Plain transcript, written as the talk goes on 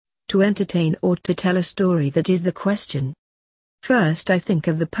To entertain or to tell a story, that is the question. First I think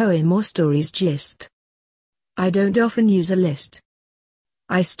of the poem or story's gist. I don't often use a list.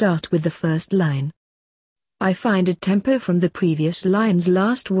 I start with the first line. I find a tempo from the previous line's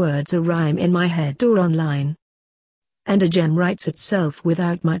last words, a rhyme in my head or online. And a gem writes itself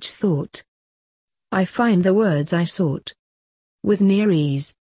without much thought. I find the words I sought with near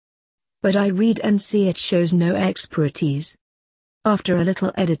ease. But I read and see it shows no expertise. After a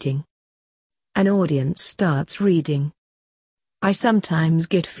little editing, an audience starts reading. I sometimes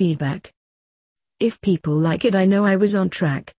get feedback. If people like it, I know I was on track.